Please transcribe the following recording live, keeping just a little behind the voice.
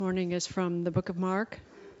Morning is from the book of Mark,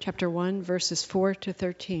 chapter 1, verses 4 to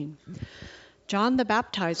 13. John the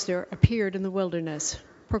Baptizer appeared in the wilderness,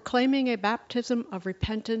 proclaiming a baptism of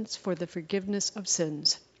repentance for the forgiveness of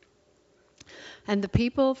sins. And the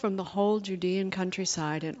people from the whole Judean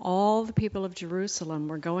countryside and all the people of Jerusalem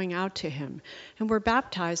were going out to him and were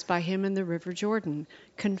baptized by him in the river Jordan,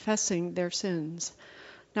 confessing their sins.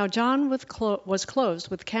 Now John was clothed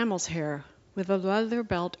with camel's hair, with a leather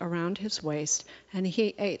belt around his waist, and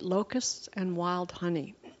he ate locusts and wild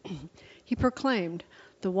honey. He proclaimed,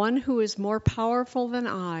 "The one who is more powerful than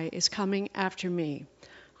I is coming after me.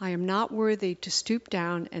 I am not worthy to stoop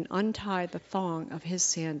down and untie the thong of his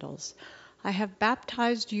sandals. I have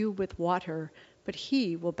baptized you with water, but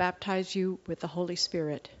he will baptize you with the Holy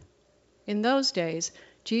Spirit." In those days,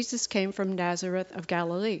 Jesus came from Nazareth of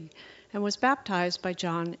Galilee and was baptized by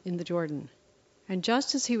John in the Jordan. And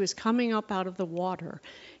just as he was coming up out of the water,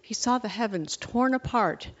 he saw the heavens torn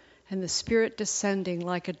apart and the Spirit descending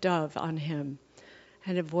like a dove on him.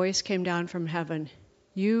 And a voice came down from heaven,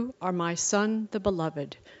 "You are my Son, the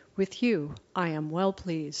Beloved. With you I am well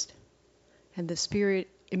pleased." And the Spirit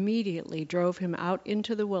immediately drove him out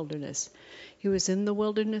into the wilderness. He was in the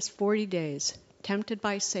wilderness 40 days, tempted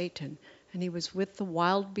by Satan, and he was with the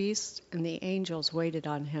wild beasts, and the angels waited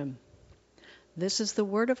on him. This is the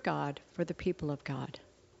word of God for the people of God.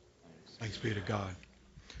 Thanks be to God.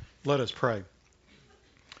 Let us pray.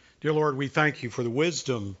 Dear Lord, we thank you for the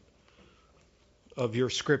wisdom of your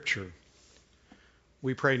scripture.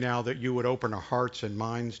 We pray now that you would open our hearts and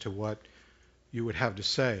minds to what you would have to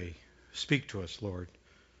say. Speak to us, Lord.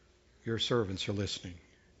 Your servants are listening.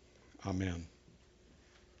 Amen.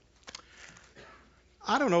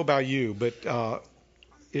 I don't know about you, but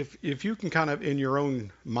if you can kind of, in your own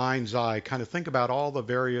mind's eye, kind of think about all the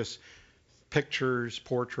various pictures,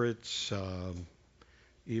 portraits,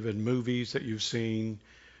 even movies that you've seen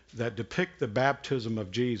that depict the baptism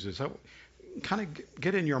of Jesus, kind of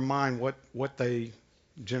get in your mind what they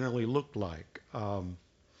generally look like.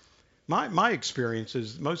 My experience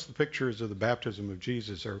is most of the pictures of the baptism of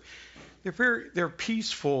Jesus they're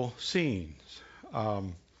peaceful scenes,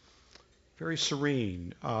 very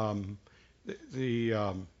serene. A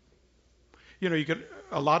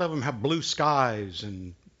lot of them have blue skies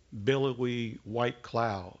and billowy white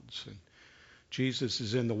clouds. And Jesus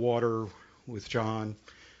is in the water with John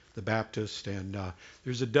the Baptist, and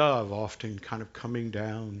there's a dove often kind of coming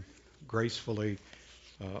down gracefully,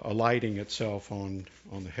 alighting itself on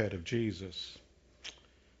the head of Jesus.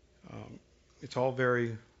 It's all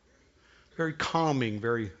very, very calming,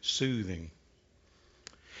 very soothing.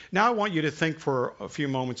 Now I want you to think for a few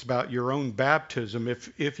moments about your own baptism,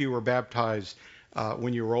 if you were baptized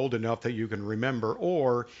when you were old enough that you can remember,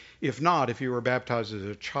 or if not, if you were baptized as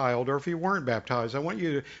a child, or if you weren't baptized. I want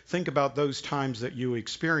you to think about those times that you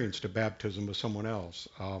experienced a baptism with someone else.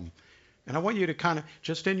 And I want you to kind of,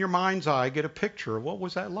 just in your mind's eye, get a picture of what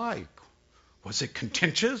was that like. Was it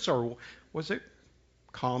contentious, or was it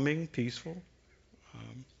calming, peaceful?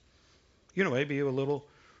 Maybe a little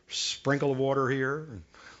sprinkle of water here,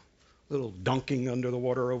 a little dunking under the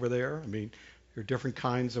water over there. I mean, there are different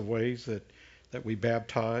kinds of ways that we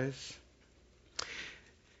baptize.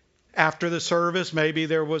 After the service, maybe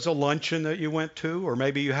there was a luncheon that you went to, or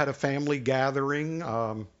maybe you had a family gathering,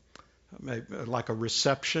 like a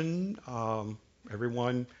reception,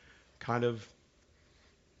 everyone kind of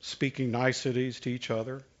speaking niceties to each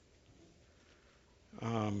other.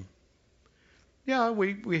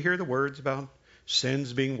 We hear the words about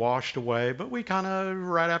sins being washed away, but we kind of,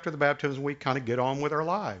 right after the baptism, we kind of get on with our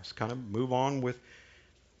lives, kind of move on with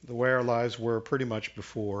the way our lives were pretty much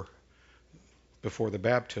before the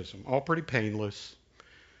baptism. All pretty painless,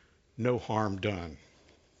 no harm done.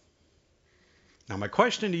 Now my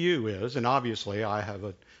question to you is, and obviously I have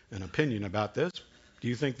an opinion about this, do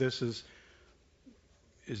you think is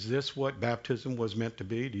this what baptism was meant to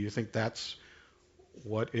be? Do you think that's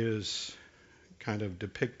what is kind of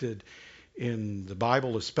depicted in the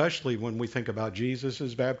Bible, especially when we think about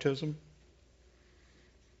Jesus' baptism?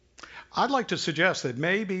 I'd like to suggest that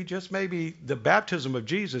maybe, just maybe, the baptism of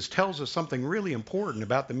Jesus tells us something really important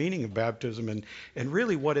about the meaning of baptism and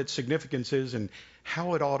really what its significance is and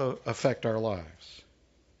how it ought to affect our lives.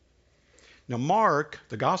 Now Mark,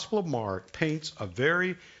 the Gospel of Mark, paints a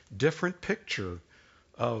very different picture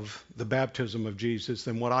of the baptism of Jesus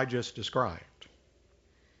than what I just described.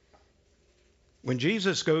 When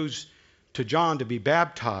Jesus goes to John to be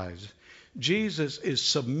baptized, Jesus is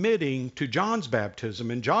submitting to John's baptism,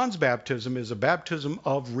 and John's baptism is a baptism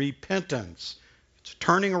of repentance. It's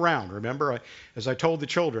turning around. Remember, as I told the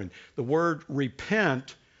children, the word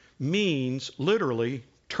repent means literally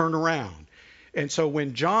turn around. And so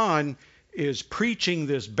when John is preaching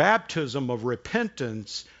this baptism of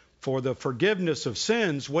repentance for the forgiveness of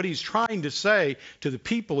sins, what he's trying to say to the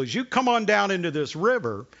people is, you come on down into this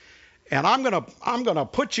river, and I'm gonna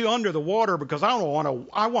put you under the water because I want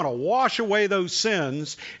to wash away those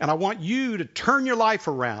sins, and I want you to turn your life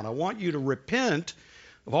around. I want you to repent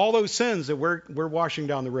of all those sins that we're washing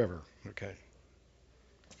down the river. Okay.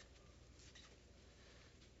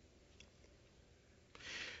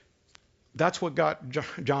 That's what got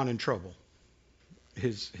John in trouble,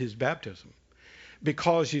 his baptism.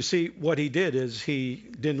 Because you see, what he did is he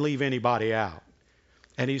didn't leave anybody out.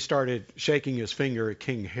 And he started shaking his finger at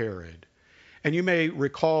King Herod. And you may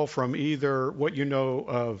recall from either what you know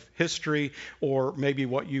of history or maybe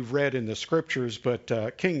what you've read in the scriptures,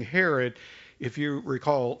 but King Herod, if you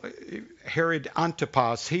recall, Herod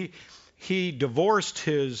Antipas, he divorced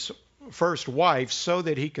his first wife so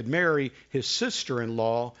that he could marry his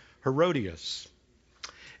sister-in-law, Herodias.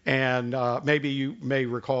 And maybe you may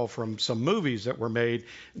recall from some movies that were made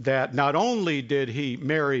that not only did he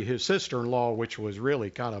marry his sister-in-law, which was really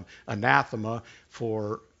kind of anathema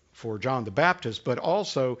for John the Baptist, but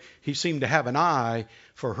also he seemed to have an eye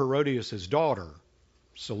for Herodias' daughter,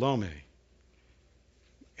 Salome.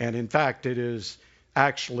 And in fact, it is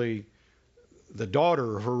actually the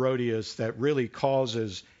daughter of Herodias that really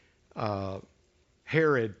causes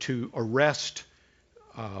Herod to arrest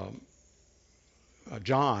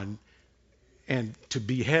John and to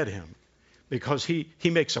behead him, because he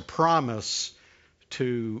makes a promise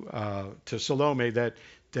to Salome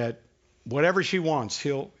that whatever she wants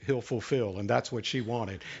he'll fulfill, and that's what she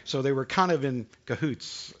wanted. So they were kind of in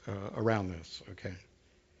cahoots around this. Okay.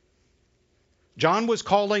 John was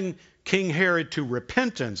calling King Herod to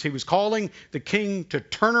repentance. He was calling the king to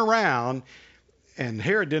turn around, and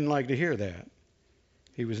Herod didn't like to hear that.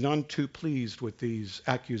 He was none too pleased with these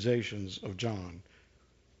accusations of John.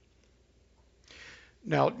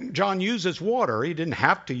 Now, John uses water. He didn't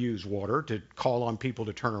have to use water to call on people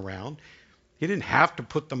to turn around. He didn't have to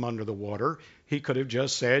put them under the water. He could have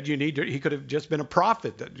just said, he could have just been a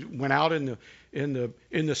prophet that went out in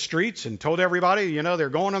the streets and told everybody, they're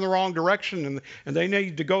going in the wrong direction and they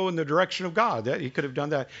need to go in the direction of God. He could have done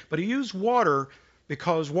that. But he used water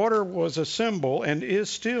because water was a symbol and is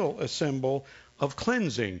still a symbol of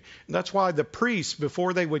cleansing. And that's why the priests,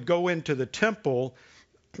 before they would go into the temple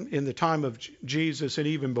in the time of Jesus and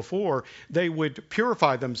even before, they would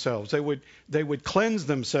purify themselves. They would cleanse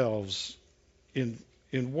themselves in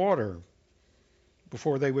water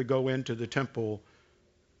before they would go into the temple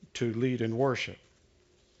to lead in worship.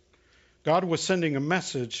 God was sending a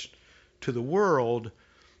message to the world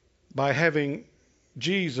by having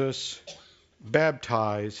Jesus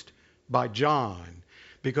baptized by John.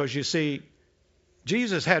 Because you see,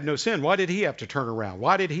 Jesus had no sin. Why did he have to turn around?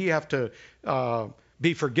 Why did he have to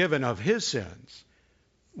be forgiven of his sins?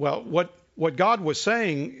 Well, what God was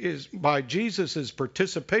saying is, by Jesus'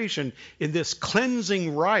 participation in this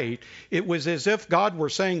cleansing rite, it was as if God were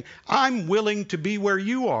saying, I'm willing to be where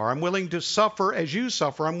you are. I'm willing to suffer as you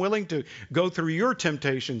suffer. I'm willing to go through your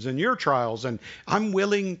temptations and your trials, and I'm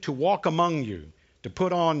willing to walk among you, to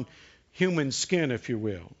put on human skin, if you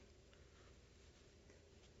will.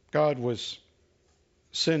 God was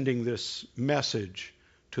sending this message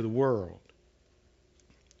to the world.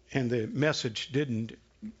 And the message didn't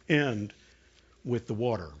end with the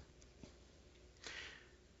water.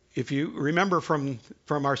 If you remember from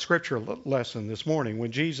our scripture lesson this morning,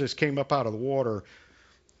 when Jesus came up out of the water,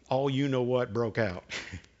 all you know what broke out.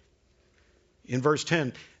 In verse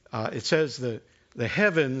 10, it says the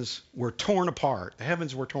heavens were torn apart. The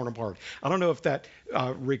heavens were torn apart. I don't know if that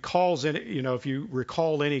recalls any, if you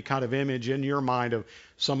recall any kind of image in your mind of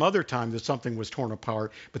some other time that something was torn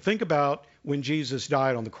apart. But think about when Jesus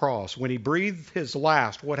died on the cross. When he breathed his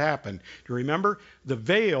last, what happened? Do you remember? The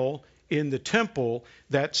veil in the temple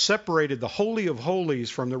that separated the Holy of Holies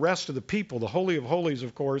from the rest of the people. The Holy of Holies,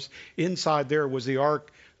 of course, inside there was the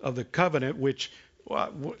Ark of the Covenant, which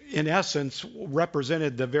in essence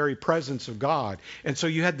represented the very presence of God. And so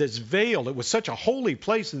you had this veil. It was such a holy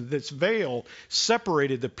place, and this veil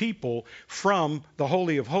separated the people from the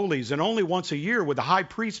Holy of Holies. And only once a year would the high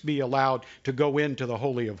priest be allowed to go into the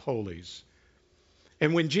Holy of Holies.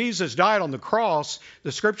 And when Jesus died on the cross,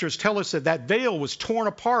 the scriptures tell us that veil was torn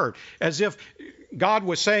apart, as if God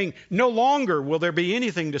was saying, no longer will there be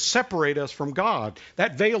anything to separate us from God.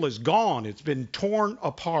 That veil is gone. It's been torn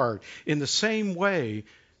apart. In the same way,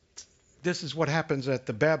 this is what happens at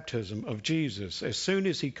the baptism of Jesus. As soon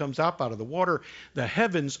as he comes up out of the water, the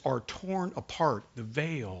heavens are torn apart. The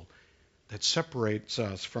veil that separates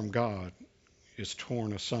us from God is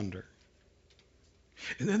torn asunder.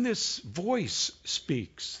 And then this voice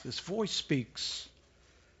speaks. This voice speaks.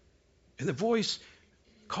 And the voice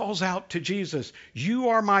calls out to Jesus, "You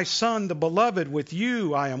are my son, the beloved. With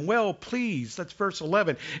you I am well pleased." That's verse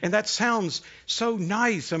 11. And that sounds so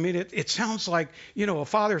nice. I mean, it sounds like, a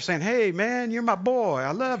father saying, "Hey, man, you're my boy.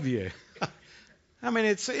 I love you." I mean,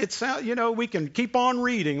 it's we can keep on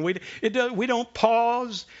reading. We don't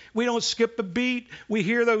pause. We don't skip a beat. We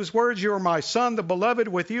hear those words, "You are my son, the beloved.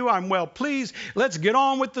 With you I'm well pleased." Let's get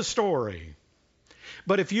on with the story.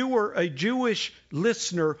 But if you were a Jewish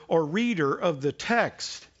listener or reader of the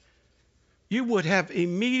text, you would have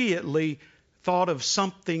immediately thought of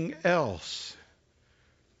something else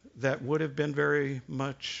that would have been very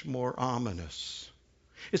much more ominous.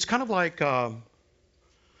 It's kind of like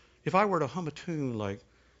if I were to hum a tune like,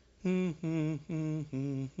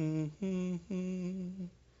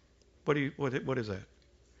 what is that?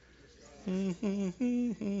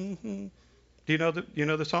 Do you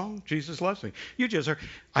know the song? Jesus Loves Me. You just heard.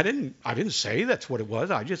 I didn't say that's what it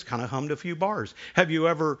was. I just kind of hummed a few bars. Have you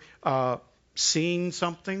ever seen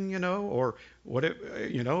something, or what?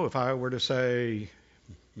 If I were to say,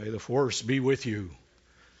 "May the force be with you,"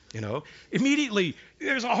 immediately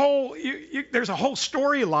there's a whole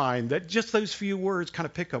storyline that just those few words kind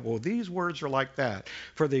of pick up. Well, these words are like that.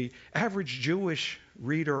 For the average Jewish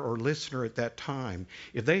reader or listener at that time,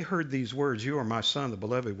 if they heard these words, "You are my son, the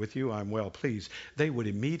beloved, with you I'm well pleased," they would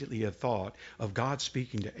immediately have thought of God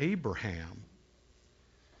speaking to Abraham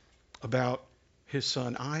about his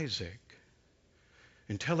son Isaac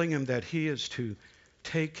and telling him that he is to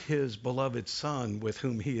take his beloved son with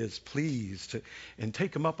whom he is pleased and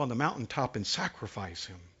take him up on the mountaintop and sacrifice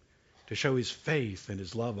him to show his faith and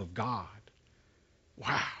his love of God.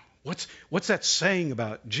 Wow. What's that saying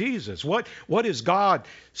about Jesus? What is God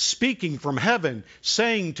speaking from heaven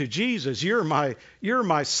saying to Jesus? You're my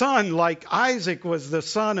son, like Isaac was the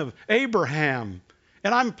son of Abraham.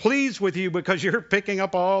 And I'm pleased with you because you're picking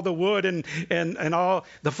up all the wood and all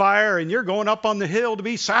the fire, and you're going up on the hill to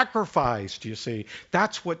be sacrificed, you see.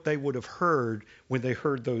 That's what they would have heard when they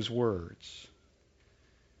heard those words.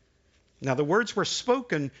 Now, the words were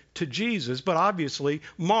spoken to Jesus, but obviously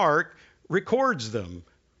Mark records them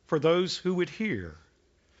for those who would hear.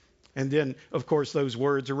 And then, of course, those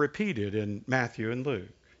words are repeated in Matthew and Luke.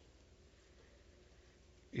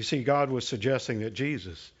 You see, God was suggesting that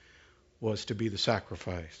Jesus was to be the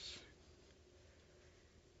sacrifice.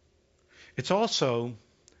 It's also,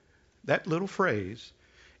 that little phrase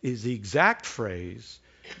is the exact phrase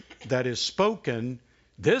that is spoken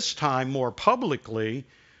this time more publicly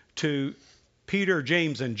to Peter,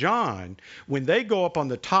 James, and John when they go up on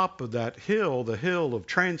the top of that hill, the hill of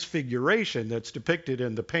transfiguration that's depicted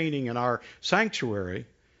in the painting in our sanctuary,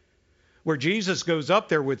 where Jesus goes up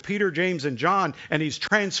there with Peter, James, and John, and he's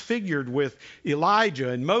transfigured with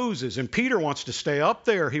Elijah and Moses. And Peter wants to stay up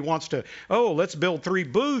there. He wants to, let's build 3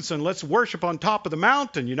 booths and let's worship on top of the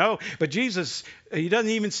mountain, But Jesus, he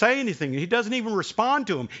doesn't even say anything. He doesn't even respond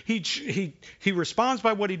to him. He responds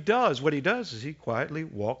by what he does. What he does is he quietly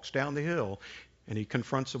walks down the hill and he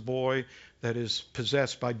confronts a boy that is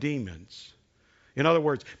possessed by demons. In other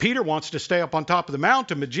words, Peter wants to stay up on top of the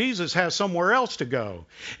mountain, but Jesus has somewhere else to go.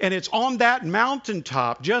 And it's on that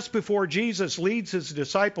mountaintop, just before Jesus leads his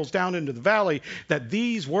disciples down into the valley, that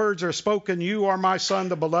these words are spoken, "You are my son,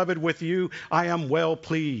 the beloved. With you I am well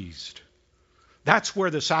pleased." That's where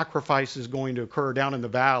the sacrifice is going to occur, down in the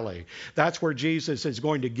valley. That's where Jesus is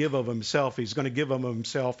going to give of himself. He's going to give of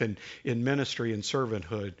himself in ministry and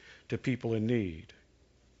servanthood to people in need.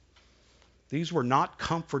 These were not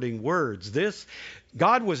comforting words.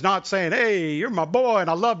 God was not saying, "Hey, you're my boy and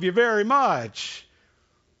I love you very much."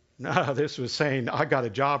 No, this was saying, "I got a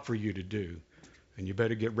job for you to do and you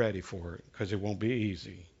better get ready for it because it won't be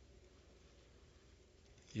easy."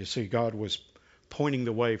 You see, God was pointing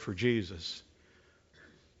the way for Jesus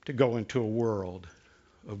to go into a world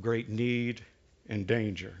of great need and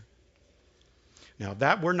danger. Now, if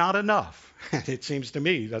that were not enough, it seems to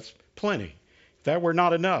me that's plenty. If that were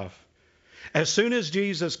not enough, as soon as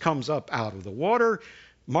Jesus comes up out of the water,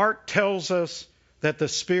 Mark tells us that the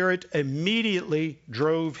Spirit immediately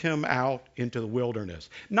drove him out into the wilderness.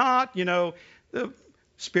 Not, the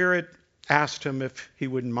Spirit asked him if he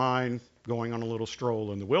wouldn't mind going on a little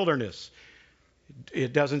stroll in the wilderness.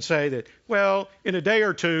 It doesn't say that, in a day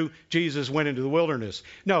or two, Jesus went into the wilderness.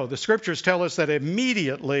 No, the Scriptures tell us that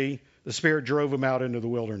immediately the Spirit drove him out into the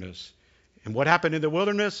wilderness. And what happened in the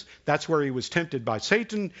wilderness? That's where he was tempted by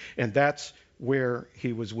Satan, and that's where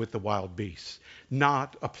he was with the wild beasts.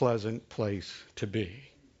 Not a pleasant place to be.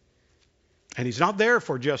 And he's not there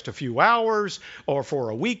for just a few hours or for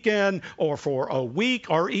a weekend or for a week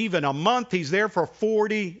or even a month. He's there for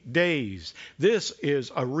 40 days. This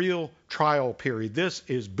is a real trial period. This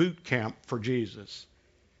is boot camp for Jesus.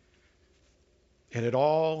 And it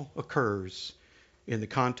all occurs in the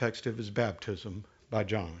context of his baptism by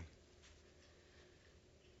John.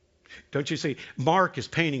 Don't you see? Mark is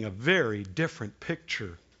painting a very different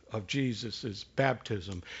picture of Jesus'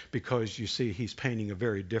 baptism because, you see, he's painting a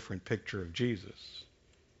very different picture of Jesus.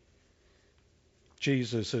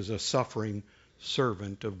 Jesus is a suffering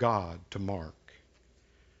servant of God to Mark,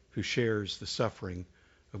 who shares the suffering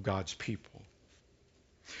of God's people.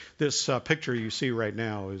 This picture you see right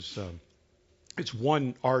now is it's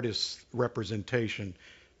one artist's representation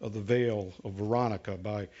of the Veil of Veronica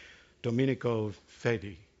by Domenico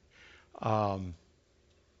Fedi.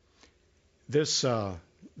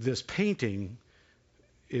 This painting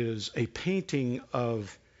is a painting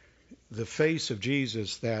of the face of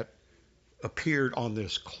Jesus that appeared on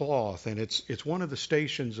this cloth, and it's one of the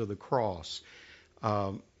stations of the cross.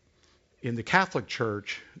 In the Catholic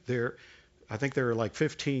Church, I think there are like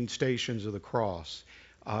 15 stations of the cross.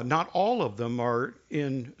 Not all of them are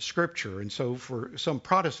in Scripture, and so for some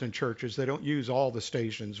Protestant churches, they don't use all the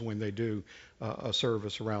stations when they do a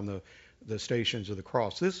service around the stations of the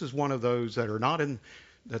cross. This is one of those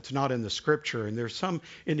that's not in the Scripture, and there's some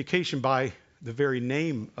indication by the very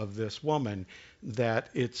name of this woman that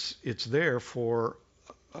it's there for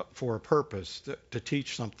a purpose, to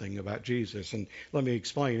teach something about Jesus. And let me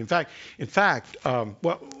explain. In fact,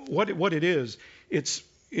 what it is, it's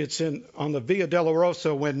on the Via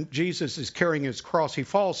Dolorosa when Jesus is carrying his cross. He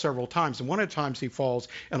falls several times, and one of the times he falls,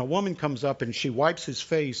 and a woman comes up and she wipes his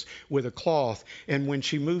face with a cloth. And when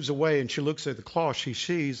she moves away and she looks at the cloth, she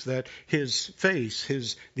sees that his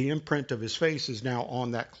face, the imprint of his face, is now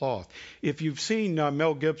on that cloth. If you've seen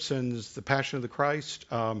Mel Gibson's The Passion of the Christ,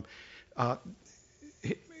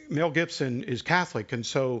 Mel Gibson is Catholic, and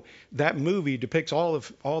so that movie depicts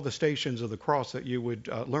all the stations of the cross that you would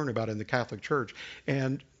learn about in the Catholic Church.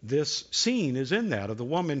 And this scene is in that, of the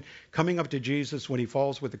woman coming up to Jesus when he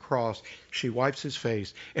falls with the cross. She wipes his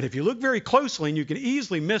face. And if you look very closely, and you can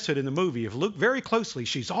easily miss it in the movie, if you look very closely,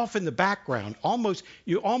 she's off in the background.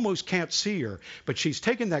 You almost can't see her. But she's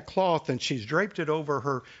taken that cloth and she's draped it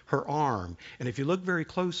over her arm. And if you look very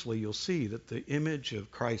closely, you'll see that the image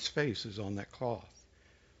of Christ's face is on that cloth.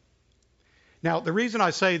 Now, the reason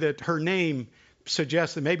I say that her name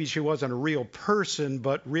suggests that maybe she wasn't a real person,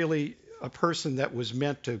 but really a person that was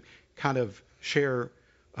meant to kind of share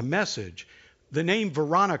a message. The name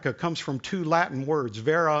Veronica comes from two Latin words,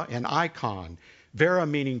 vera and icon. Vera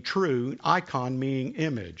meaning true, icon meaning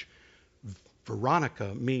image.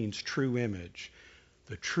 Veronica means true image,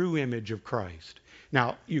 the true image of Christ.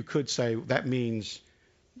 Now, you could say that means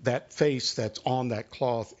that face that's on that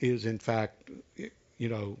cloth is, in fact,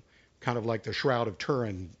 kind of like the Shroud of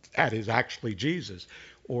Turin, that is actually Jesus.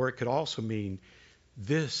 Or it could also mean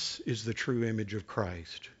this is the true image of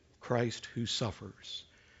Christ, Christ who suffers,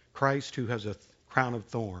 Christ who has a crown of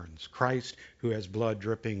thorns, Christ who has blood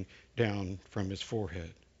dripping down from his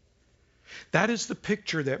forehead. That is the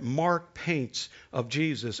picture that Mark paints of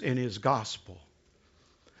Jesus in his gospel.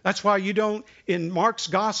 That's why in Mark's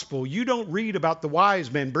gospel, you don't read about the wise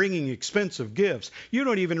men bringing expensive gifts. You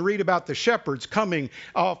don't even read about the shepherds coming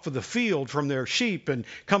off of the field from their sheep and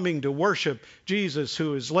coming to worship Jesus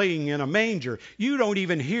who is laying in a manger. You don't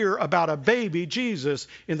even hear about a baby Jesus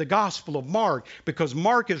in the gospel of Mark, because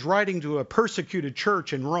Mark is writing to a persecuted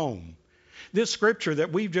church in Rome. This scripture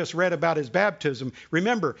that we've just read about his baptism,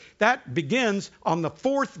 remember, that begins on the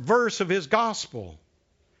 4th verse of his gospel.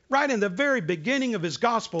 Right in the very beginning of his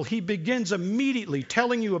gospel, he begins immediately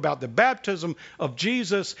telling you about the baptism of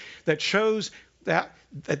Jesus that shows that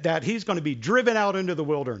he's going to be driven out into the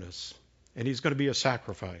wilderness and he's going to be a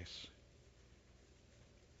sacrifice.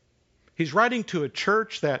 He's writing to a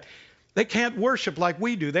church that they can't worship like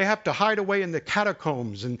we do. They have to hide away in the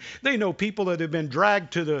catacombs. And they know people that have been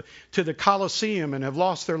dragged to the Colosseum and have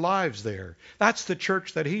lost their lives there. That's the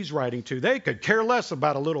church that he's writing to. They could care less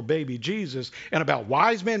about a little baby Jesus and about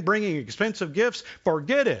wise men bringing expensive gifts.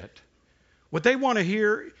 Forget it. What they want to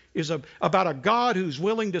hear is about a God who's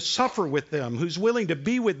willing to suffer with them, who's willing to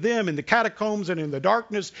be with them in the catacombs and in the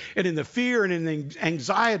darkness and in the fear and in the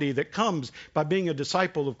anxiety that comes by being a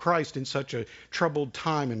disciple of Christ in such a troubled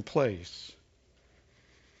time and place.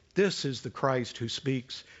 This is the Christ who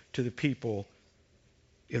speaks to the people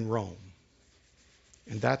in Rome.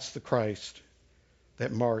 And that's the Christ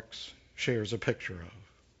that Mark shares a picture of.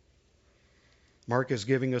 Mark is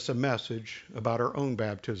giving us a message about our own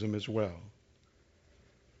baptism as well.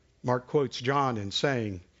 Mark quotes John in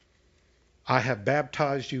saying I have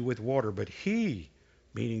baptized you with water, but he,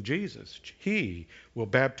 meaning Jesus, he will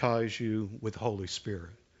baptize you with the Holy Spirit.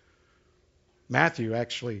 Matthew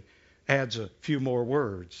actually adds a few more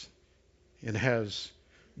words and has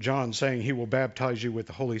John saying he will baptize you with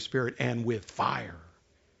the Holy Spirit and with fire.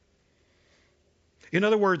 In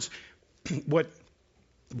other words, what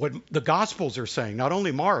the Gospels are saying, not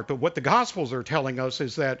only Mark, but what the Gospels are telling us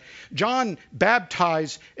is that John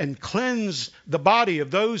baptized and cleansed the body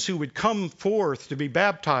of those who would come forth to be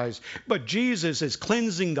baptized, but Jesus is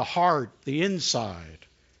cleansing the heart, the inside.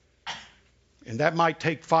 And that might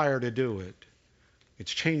take fire to do it.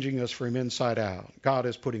 It's changing us from inside out. God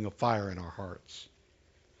is putting a fire in our hearts.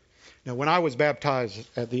 Now, when I was baptized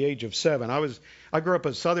at the age of 7, I grew up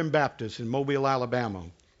a Southern Baptist in Mobile, Alabama.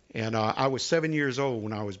 And I was 7 years old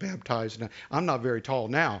when I was baptized. Now, I'm not very tall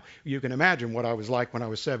now. You can imagine what I was like when I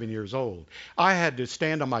was 7 years old. I had to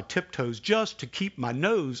stand on my tiptoes just to keep my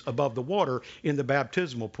nose above the water in the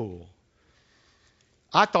baptismal pool.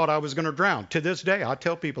 I thought I was going to drown. To this day, I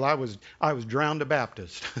tell people I was drowned a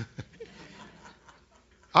Baptist.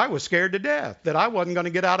 I was scared to death that I wasn't going to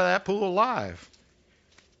get out of that pool alive.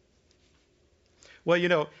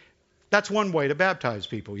 Well, that's one way to baptize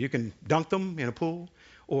people. You can dunk them in a pool,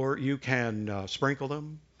 or you can sprinkle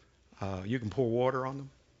them. You can pour water on them.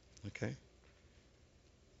 Okay.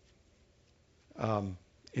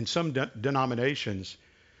 In some denominations,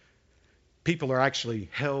 people are actually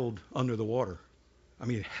held under the water. I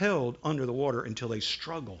mean, held under the water until they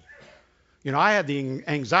struggle. I had the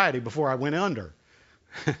anxiety before I went under.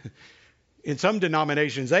 In some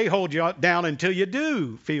denominations, they hold you down until you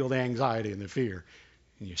do feel the anxiety and the fear.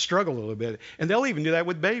 And you struggle a little bit. And they'll even do that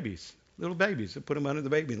with babies. Little babies. They put them under the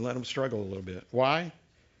baby and let them struggle a little bit. Why?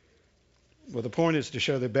 Well, the point is to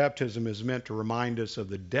show that baptism is meant to remind us of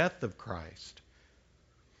the death of Christ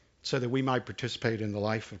so that we might participate in the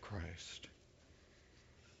life of Christ.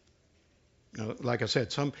 Like I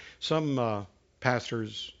said, some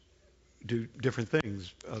pastors do different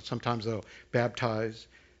things. Sometimes they'll baptize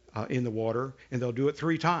in the water, and they'll do it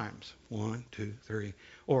 3 times. 1, 2, 3.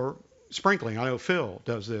 Or sprinkling. I know Phil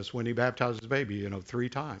does this when he baptizes his baby, 3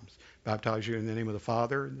 times. Baptize you in the name of the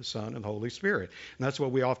Father, and the Son, and the Holy Spirit. And that's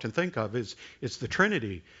what we often think of is it's the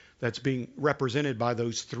Trinity that's being represented by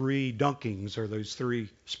those 3 dunkings or those 3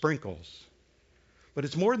 sprinkles. But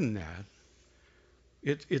it's more than that.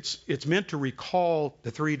 It's meant to recall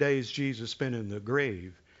the 3 days Jesus spent in the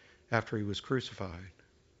grave after he was crucified.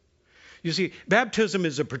 You see, baptism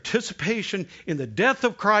is a participation in the death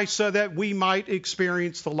of Christ so that we might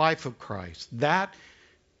experience the life of Christ. That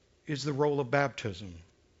is the role of baptism.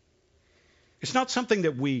 It's not something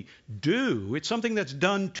that we do. It's something that's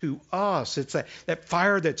done to us. It's that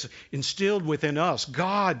fire that's instilled within us.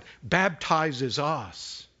 God baptizes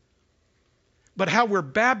us. But how we're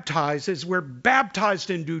baptized is we're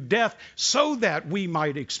baptized into death so that we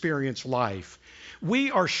might experience life.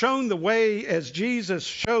 We are shown the way as Jesus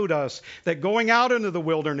showed us, that going out into the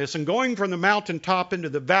wilderness and going from the mountaintop into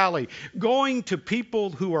the valley, going to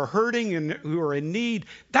people who are hurting and who are in need,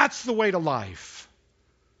 that's the way to life.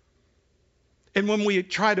 And when we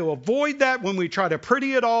try to avoid that, when we try to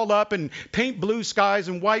pretty it all up and paint blue skies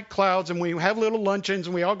and white clouds, and we have little luncheons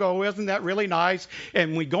and we all go, isn't that really nice?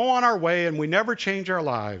 And we go on our way and we never change our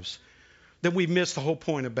lives, then we miss the whole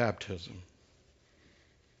point of baptism.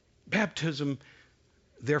 Baptism,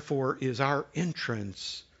 therefore, is our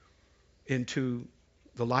entrance into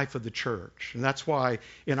the life of the church. And that's why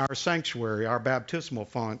in our sanctuary, our baptismal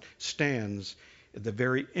font stands at the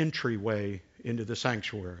very entryway into the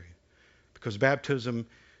sanctuary. Because baptism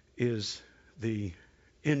is the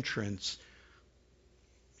entrance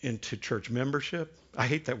into church membership. I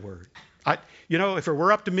hate that word. If it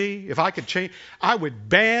were up to me, if I could change, I would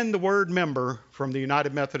ban the word member from the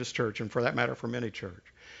United Methodist Church, and for that matter, from any church.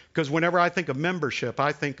 Because whenever I think of membership,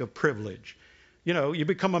 I think of privilege. You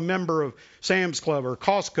become a member of Sam's Club or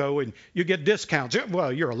Costco and you get discounts.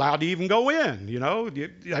 Well, you're allowed to even go in,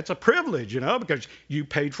 that's a privilege, because you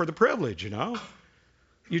paid for the privilege,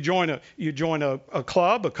 You join a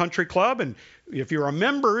club, a country club, and if you're a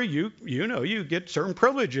member, you get certain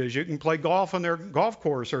privileges. You can play golf on their golf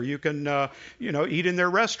course, or you can eat in their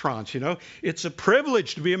restaurants. It's a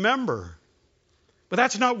privilege to be a member. But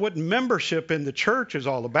that's not what membership in the church is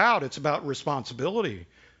all about. It's about responsibility.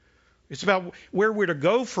 It's about where we're to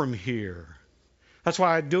go from here. That's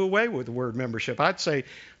why I do away with the word membership. I'd say,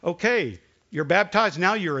 okay, you're baptized,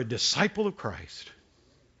 now you're a disciple of Christ.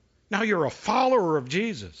 Now you're a follower of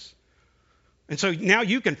Jesus. And so now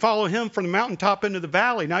you can follow him from the mountaintop into the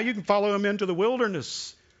valley. Now you can follow him into the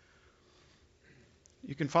wilderness.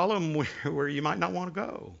 You can follow him where you might not want to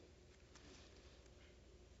go.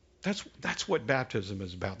 That's what baptism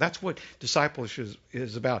is about. That's what discipleship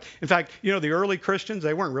is about. In fact, the early Christians,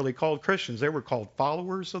 they weren't really called Christians. They were called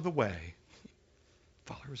followers of the way.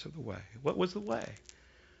 Followers of the way. What was the way?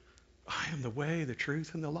 I am the way, the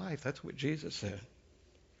truth, and the life. That's what Jesus said.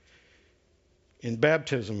 In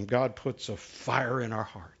baptism, God puts a fire in our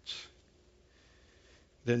hearts,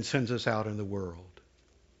 then sends us out in the world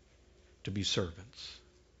to be servants.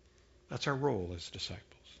 That's our role as disciples.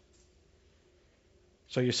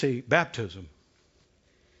 So you see, baptism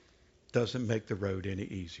doesn't make the road any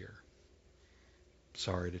easier.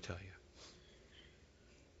 Sorry to tell you.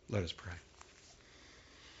 Let us pray.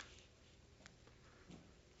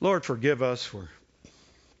 Lord, forgive us for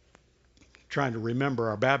trying to remember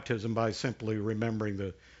our baptism by simply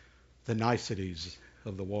remembering the niceties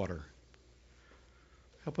of the water.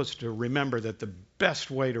 Help us to remember that the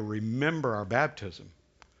best way to remember our baptism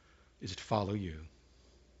is to follow you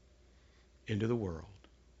into the world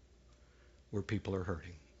where people are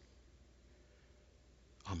hurting.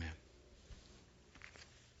 Amen.